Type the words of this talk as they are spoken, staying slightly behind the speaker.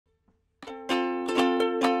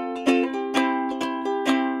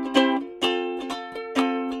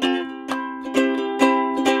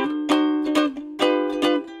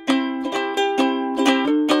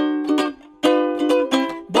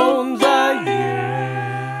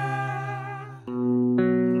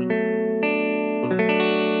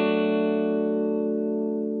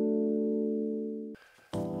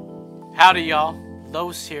Howdy y'all,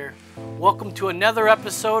 Lowe's here. Welcome to another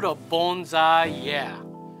episode of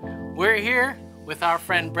Bonsai-YEAH. We're here with our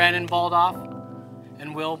friend Brandon Baldauf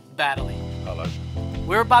and Will Baddeley. Hello.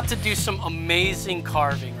 We're about to do some amazing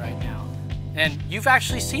carving right now. And you've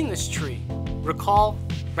actually seen this tree. Recall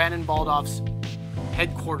Brandon Baldauf's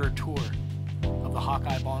headquarter tour of the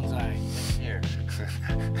Hawkeye Bonsai. Here.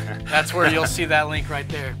 That's where you'll see that link right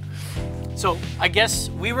there. So I guess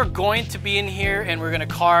we were going to be in here and we're gonna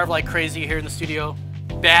carve like crazy here in the studio.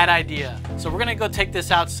 Bad idea. So we're gonna go take this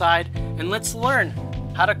outside and let's learn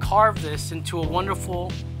how to carve this into a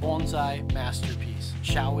wonderful bonsai masterpiece,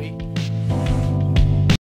 shall we?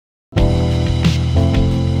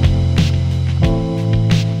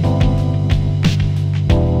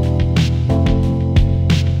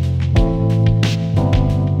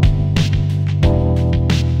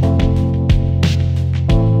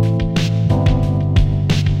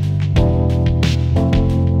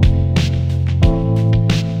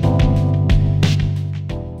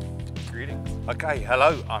 Okay,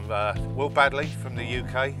 hello, I'm Will Baddeley from the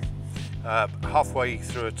UK, halfway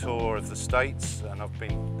through a tour of the States, and I've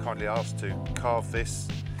been kindly asked to carve this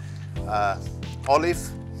olive.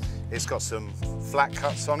 It's got some flat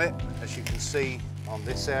cuts on it, as you can see on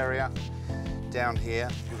this area. Down here,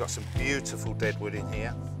 we've got some beautiful deadwood in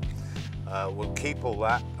here. We'll keep all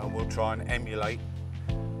that and we'll try and emulate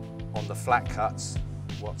on the flat cuts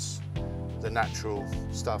what's the natural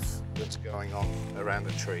stuff that's going on around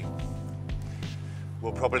the tree.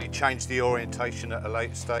 We'll probably change the orientation at a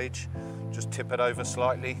later stage, just tip it over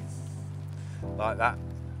slightly, like that.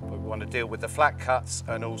 But we want to deal with the flat cuts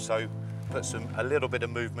and also put a little bit of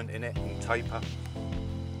movement in it and taper.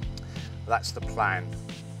 That's the plan.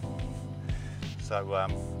 So,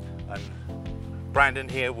 and Brandon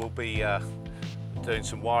here will be doing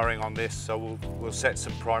some wiring on this, so we'll set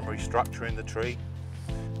some primary structure in the tree.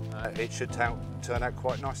 It should turn out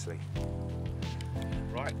quite nicely.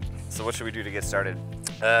 Right. So what should we do to get started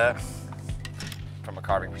from a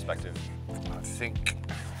carving perspective? I think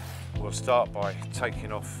we'll start by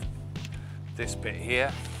taking off this bit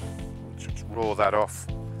here. Just raw that off.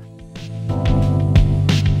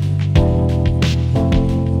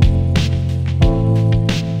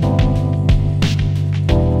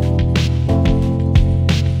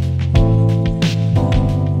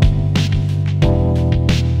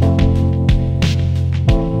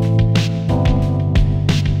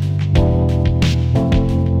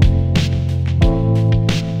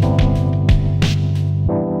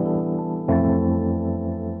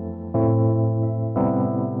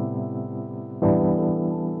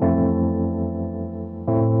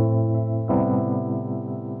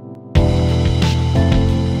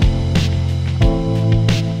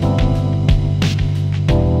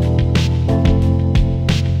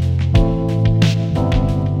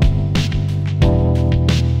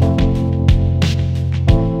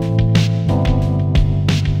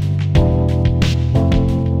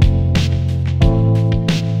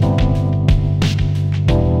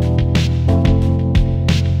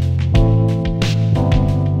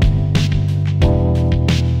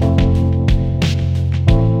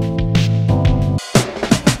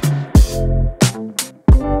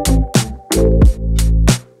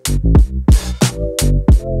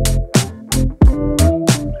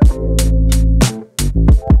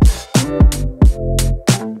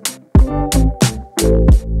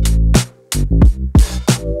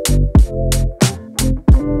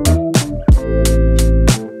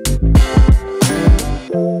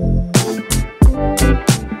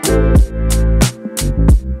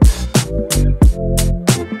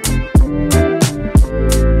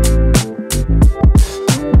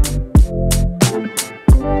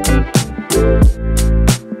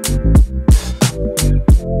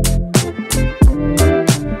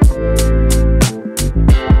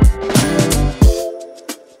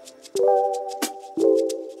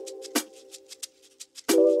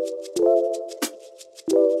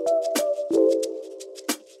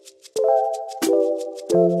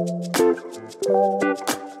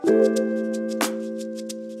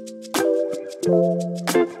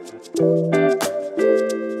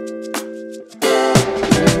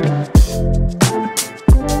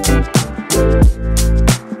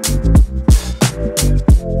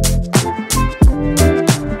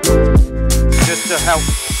 Help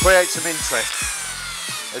create some interest.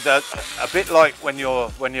 A bit like when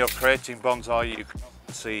you're creating bonsai, you can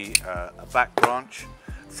see a back branch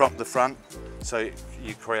from the front, so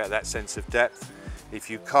you create that sense of depth. If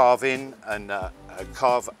you carve in and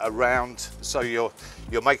carve around, so you're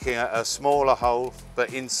making a smaller hole,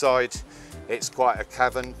 but inside it's quite a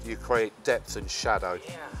cavern, you create depth and shadow.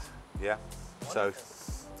 Yeah. So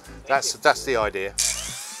That's the idea.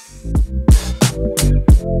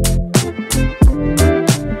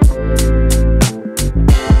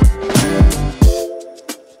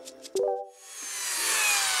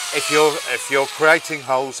 If you're creating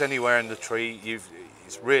holes anywhere in the tree,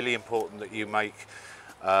 it's really important that you make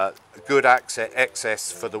good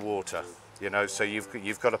access for the water. You know, so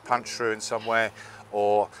you've got to punch through in somewhere,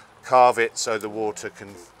 or carve it so the water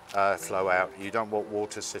can flow out. You don't want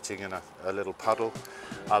water sitting in a little puddle,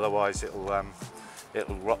 otherwise it'll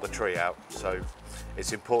rot the tree out. So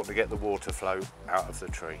it's important to get the water flow out of the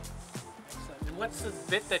tree. What's the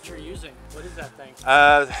bit that you're using? What is that thing?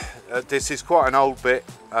 This is quite an old bit.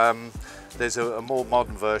 There's a more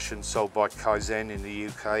modern version sold by Kaizen in the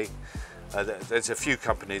UK. There's a few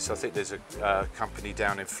companies. I think there's a company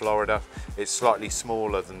down in Florida. It's slightly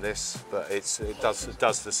smaller than this, but it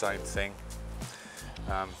does the same thing.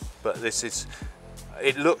 But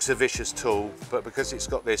it looks a vicious tool, but because it's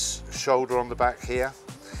got this shoulder on the back here,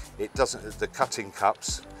 it doesn't. The cutting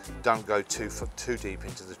cups don't go too deep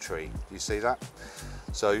into the tree. You see that?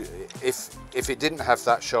 So if it didn't have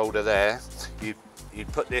that shoulder there,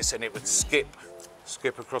 you'd put this and it would skip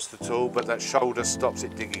across the tool, but that shoulder stops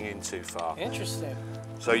it digging in too far. Interesting.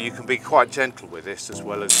 So you can be quite gentle with this as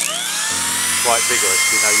well as quite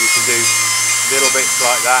vigorous. You know, you can do little bits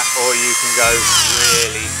like that, or you can go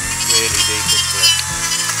really, really deep into it.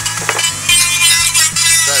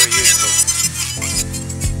 Very useful.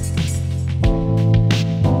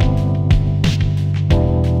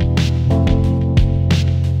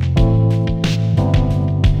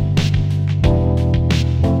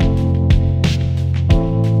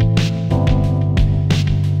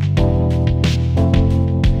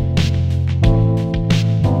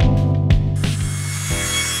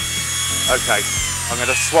 Okay, I'm going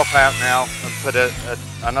to swap out now and put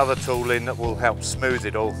another tool in that will help smooth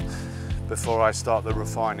it all before I start the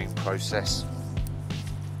refining process.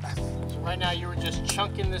 So right now you were just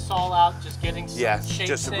chunking this all out, just getting some shapes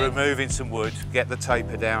just in. Removing some wood, get the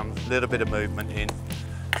taper down, a little bit of movement in.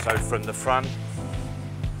 So from the front,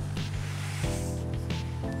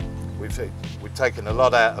 we've taken a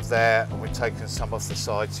lot out of there, and we've taken some off the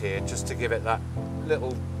sides here just to give it that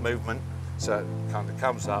little movement, so it kind of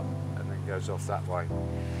comes up goes off that way.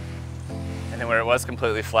 And then where it was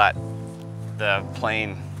completely flat, the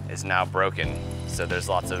plane is now broken. So there's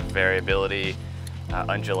lots of variability,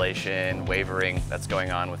 undulation, wavering that's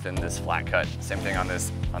going on within this flat cut. Same thing on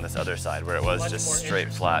this other side where it was just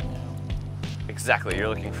straight flat. Exactly, you're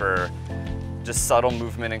looking for just subtle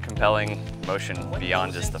movement and compelling motion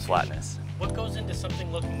beyond just the flatness. What goes into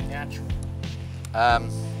something looking natural?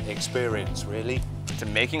 Experience, really. To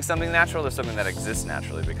making something natural, there's something that exists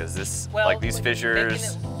naturally, because this, like these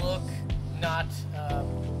fissures. Making it look not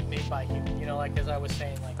made by human, you know, like as I was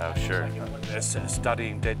saying, like. Oh, sure. Like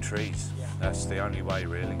studying dead trees. Yeah. That's the only way,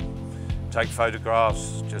 really. Take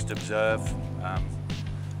photographs, just observe,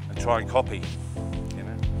 and try and copy. You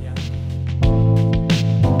know. Yeah.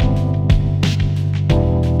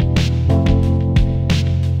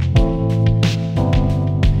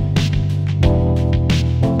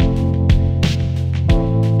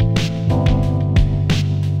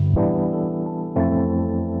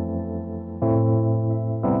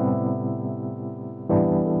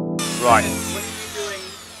 Right. What are you doing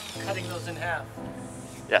cutting those in half?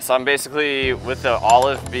 Yeah, so I'm basically, with the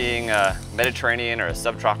olive being a Mediterranean or a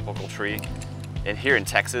subtropical tree, and here in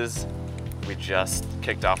Texas, we just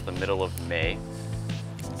kicked off the middle of May.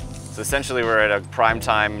 So essentially we're at a prime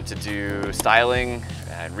time to do styling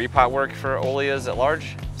and repot work for oleas at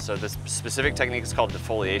large. So this specific technique is called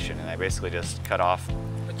defoliation, and I basically just cut off.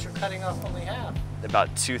 But you're cutting off only half.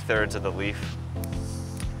 About 2/3 of the leaf.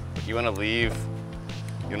 You want to leave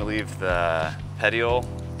the petiole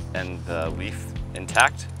and the leaf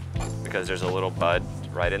intact, because there's a little bud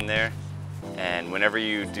right in there. And whenever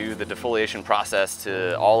you do the defoliation process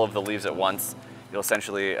to all of the leaves at once, you'll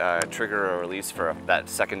essentially trigger a release for that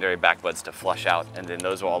secondary back buds to flush out, and then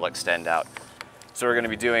those will all extend out. So what we're going to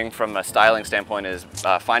be doing from a styling standpoint is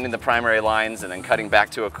finding the primary lines and then cutting back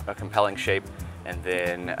to a compelling shape, and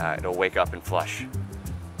then it'll wake up and flush.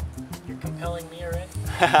 You're compelling me already?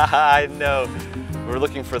 I know. We're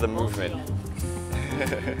looking for the movement.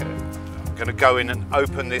 I'm going to go in and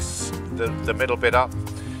open the middle bit up.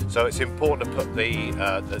 So it's important to put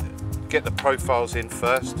get the profiles in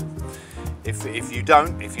first. If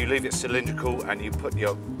you leave it cylindrical and you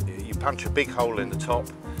punch a big hole in the top,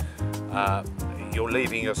 you're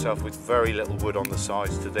leaving yourself with very little wood on the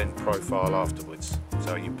sides to then profile afterwards.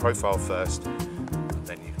 So you profile first, and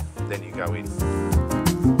then you go in.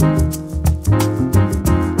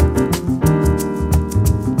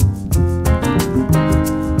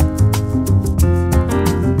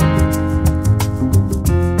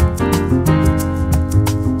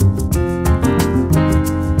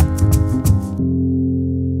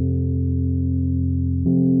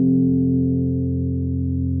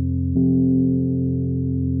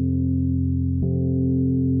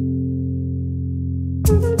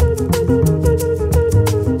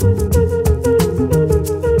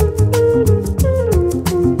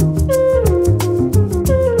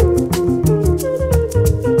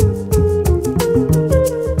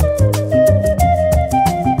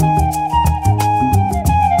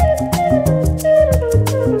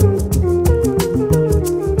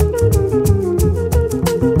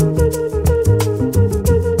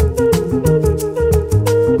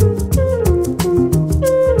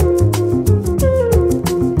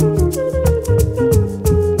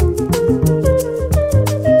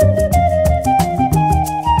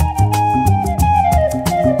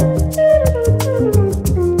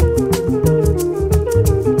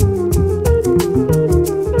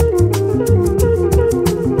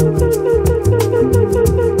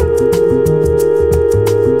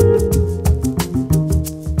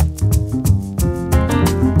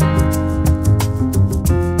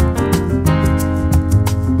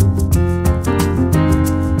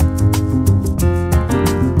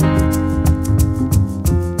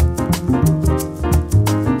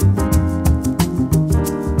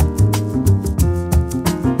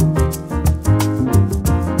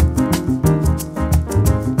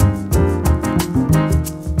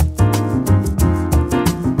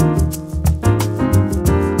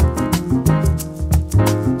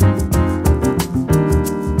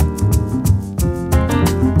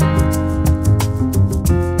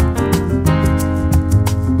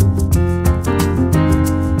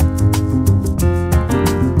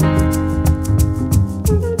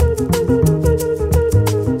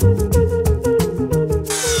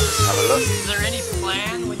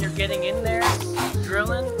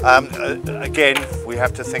 Again, we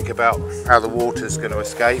have to think about how the water's going to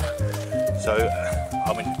escape. So,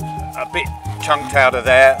 I mean, a bit chunked out of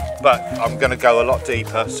there, but I'm going to go a lot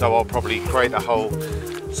deeper. So I'll probably create a hole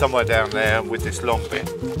somewhere down there with this long bit.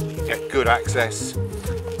 You get good access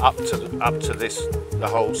up to the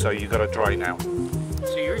hole. So you've got to drain out.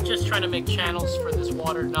 So you're just trying to make channels for this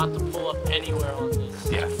water not to pull up anywhere on these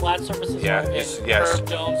flat surfaces, yeah, and curved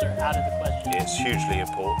domes are out of the question. It's hugely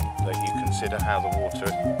important that you consider how the water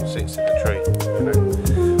sits in the tree. You know.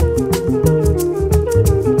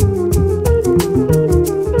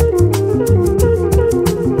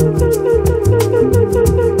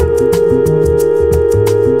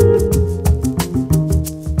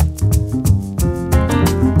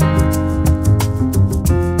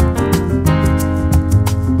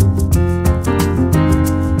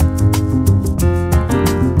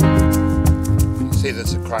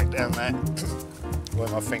 There's a crack down there where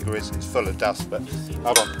my finger is. It's full of dust, but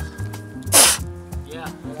hold on. Yeah,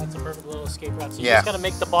 well, that's a perfect little escape route. So you just got to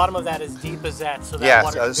make the bottom of that as deep as that, so that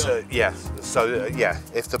water can go.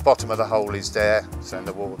 If the bottom of the hole is there, then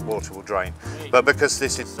the water will drain. But because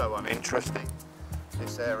this is so uninteresting,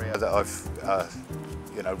 this area that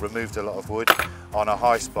I've removed a lot of wood, on a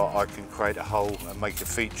high spot I can create a hole and make a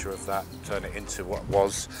feature of that, turn it into what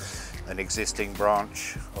was an existing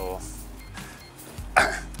branch or.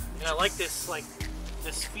 And I like this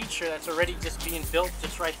feature that's already just being built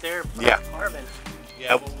just right there. Carbon.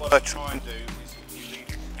 Yeah. Well, what I try and do is you leave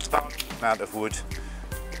a starting amount of wood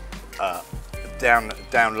down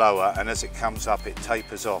lower, and as it comes up, it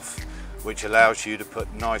tapers off, which allows you to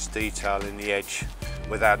put nice detail in the edge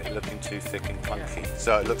without it looking too thick and clunky.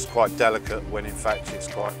 So it looks quite delicate when in fact it's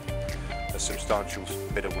quite a substantial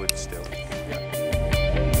bit of wood still.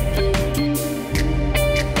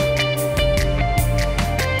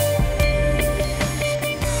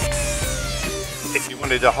 If you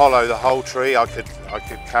wanted to hollow the whole tree, I could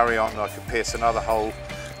carry on. I could pierce another hole,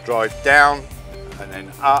 drive down, and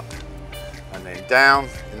then up, and then down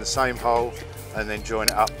in the same hole, and then join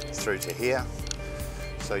it up through to here.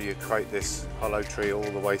 So you create this hollow tree all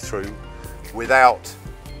the way through, without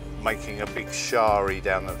making a big shari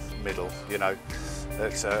down the middle. You know,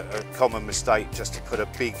 it's a common mistake just to put a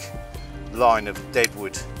big line of dead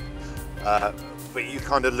wood. But you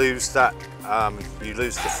kind of lose that, you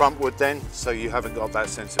lose the front wood then, so you haven't got that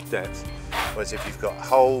sense of depth. Whereas if you've got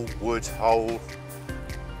whole wood, whole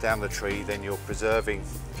down the tree, then you're preserving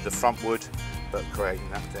the front wood, but creating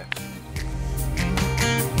that depth.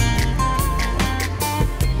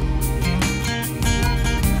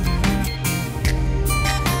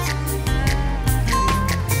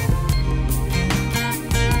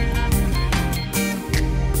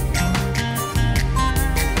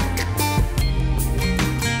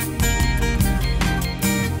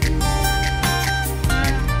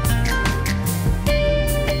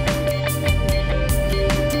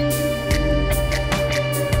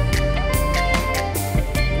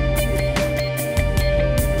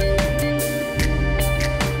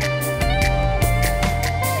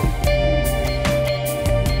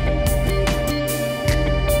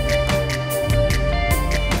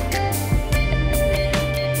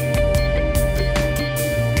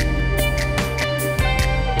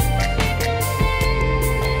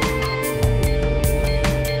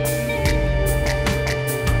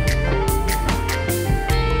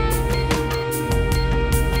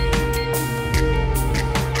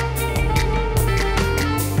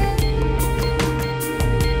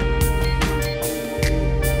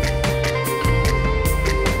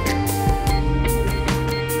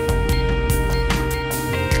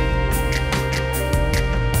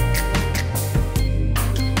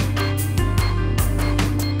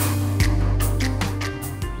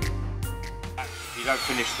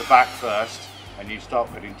 Finish the back first, and you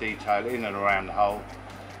start putting detail in and around the hole,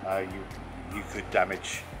 you could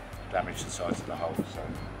damage the sides of the hole. So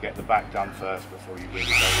get the back done first before you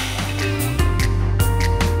really go.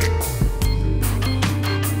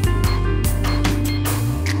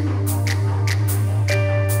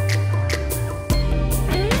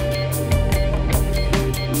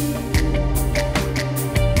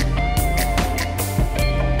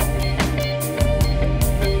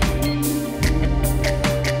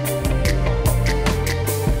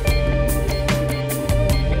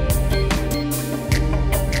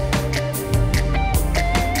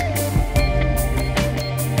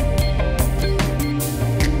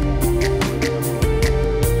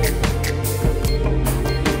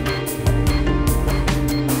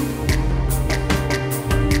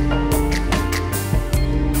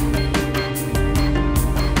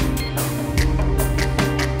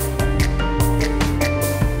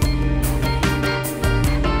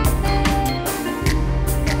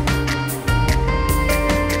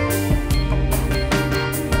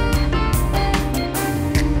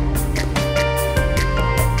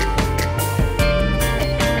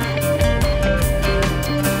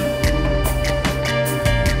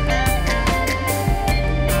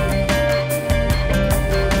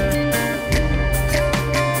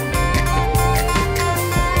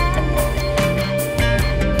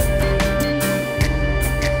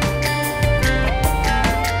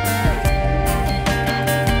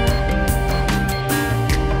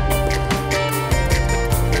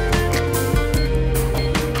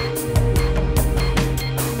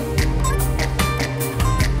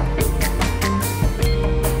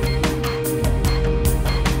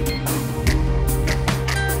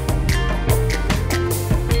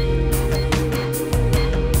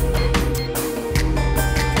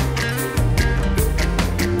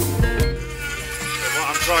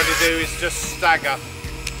 do is just stagger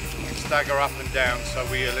up and down, so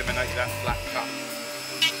we eliminate that flat cut.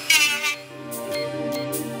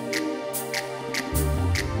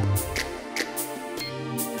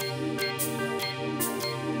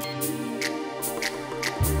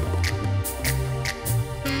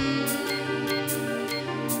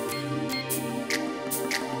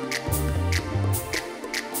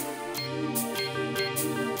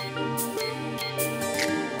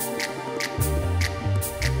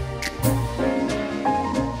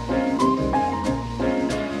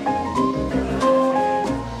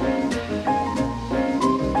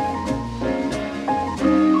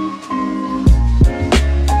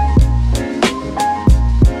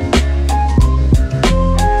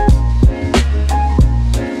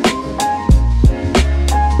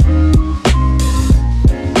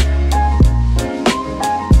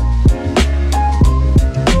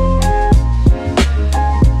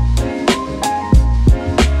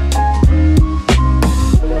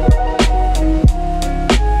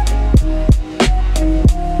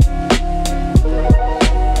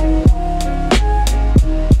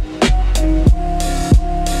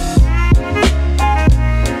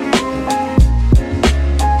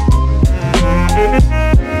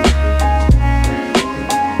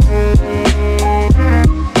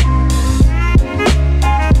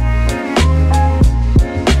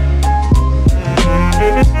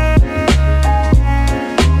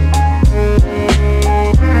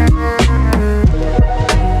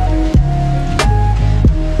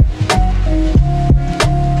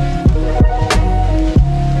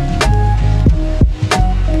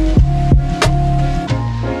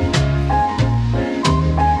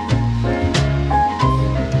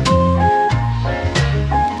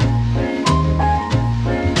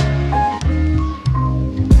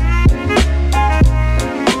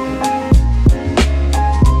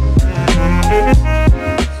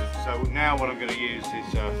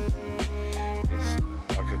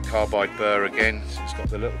 Carbide burr again, so it's got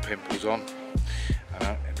the little pimples on.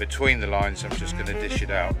 Between the lines I'm just going to dish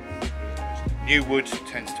it out. New wood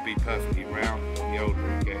tends to be perfectly round, but the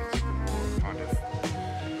older it gets, the more it kind of...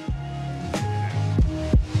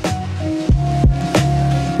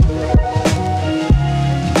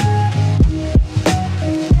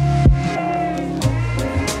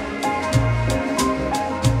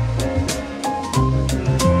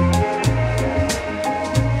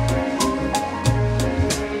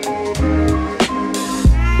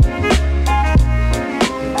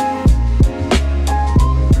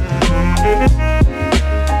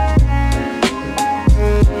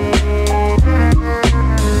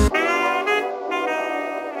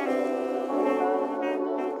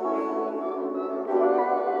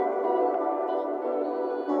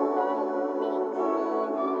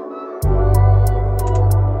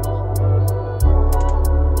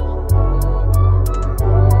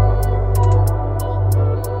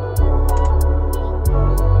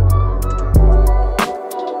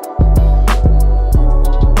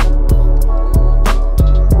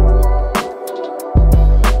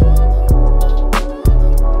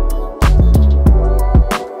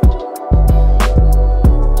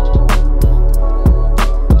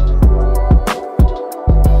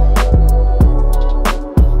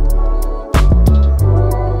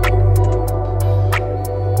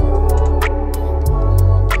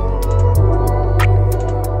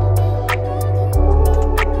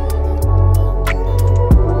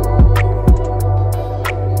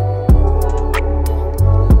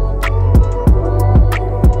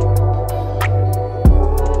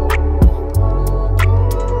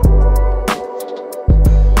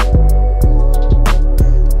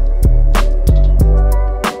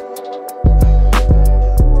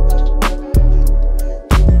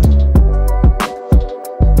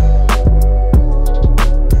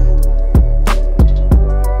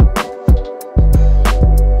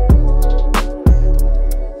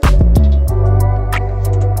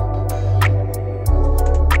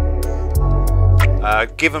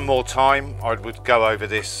 Given more time, I would go over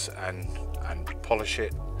this and polish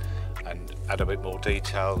it and add a bit more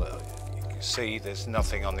detail. You can see there's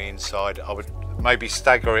nothing on the inside. I would maybe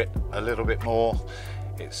stagger it a little bit more.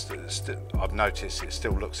 I've noticed it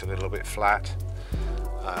still looks a little bit flat.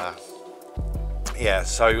 Yeah,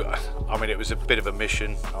 so I mean, it was a bit of a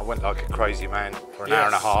mission. I went like a crazy man for an hour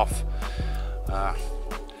and a half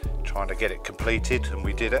trying to get it completed, and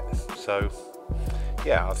we did it. So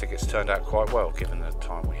yeah, I think it's turned out quite well given the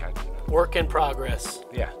time we had. Work in progress.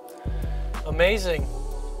 Yeah. Amazing.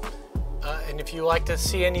 And if you like to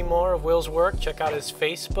see any more of Will's work, check out his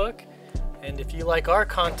Facebook. And if you like our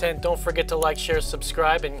content, don't forget to like, share,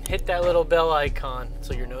 subscribe, and hit that little bell icon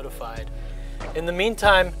so you're notified. In the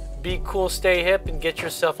meantime, be cool, stay hip, and get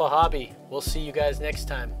yourself a hobby. We'll see you guys next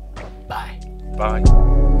time. Bye.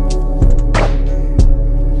 Bye.